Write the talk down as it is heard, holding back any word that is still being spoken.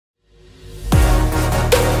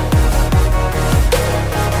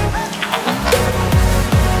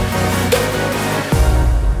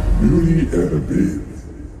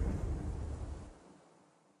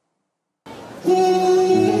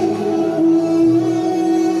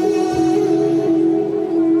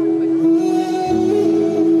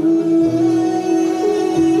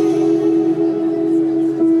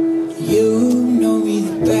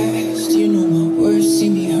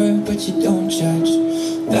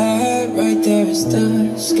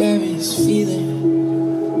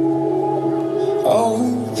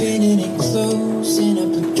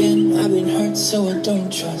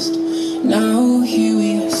don't trust. Now here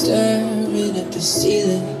we are staring at the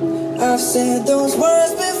ceiling. I've said those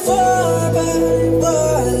words before, but it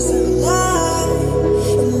was a lie,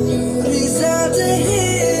 and you deserve to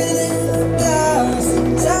hear them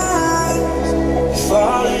 1,000 times. If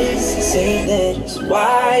all it is to say that is,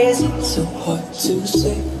 why is it so hard to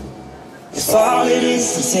say? If all it is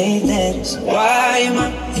to say that is, why am I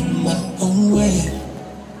in my own way?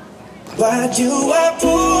 Why do I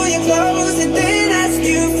pull you close and then ask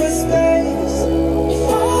you for space? If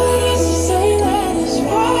all it is to say that is,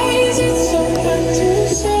 why is it so hard to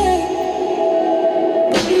say?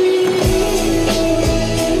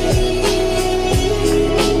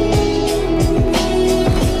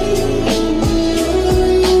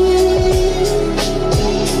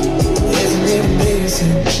 Isn't it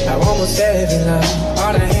amazing how almost every line,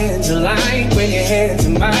 all the hands align when your hands are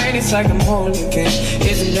mine? It's like I'm holding again.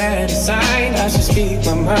 Isn't that a sign I should speak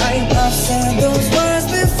my mind? I've said those words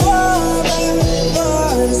before, but it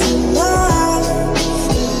was a lie.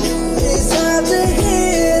 You deserve to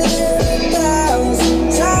hear them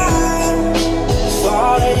 1,000 times. If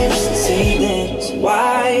all it is to say that,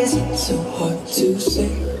 why is it so hard to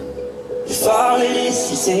say? If all it is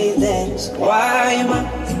to say that, why am I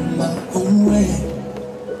in my own way?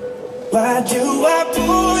 Why do I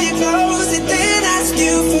pull you close and then ask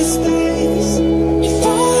you for space? If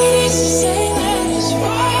all it is to say that is,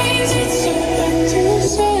 why is it so hard to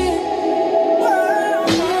say? When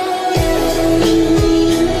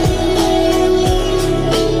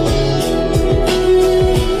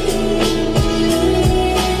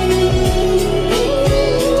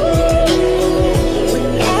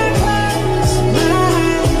I close my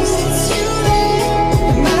eyes, it's you there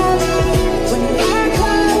in my life. When I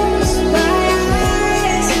close my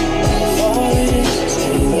eyes, if all it is to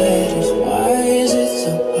say that is, why is it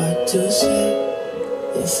so hard to say?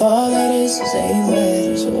 If all it is to say that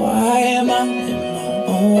is, why am I in my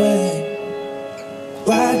own way?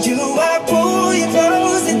 Why do I pull you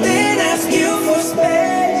close and then ask you for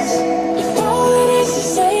space? If all it is to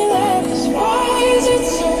say that is, why is it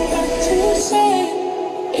so hard to say?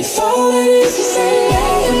 If all it is to say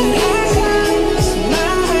that when I close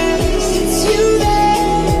my eyes, it's you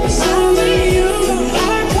there, it's only you. When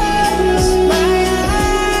I close my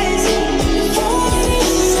eyes, if all it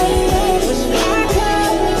is to say that when I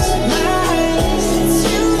close my eyes, it's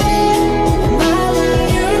you there in my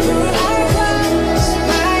life. When I close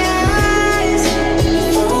my eyes,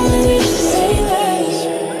 if all it is to say that is.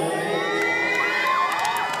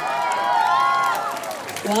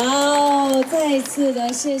 哇哦！再一次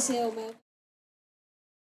的谢谢我们。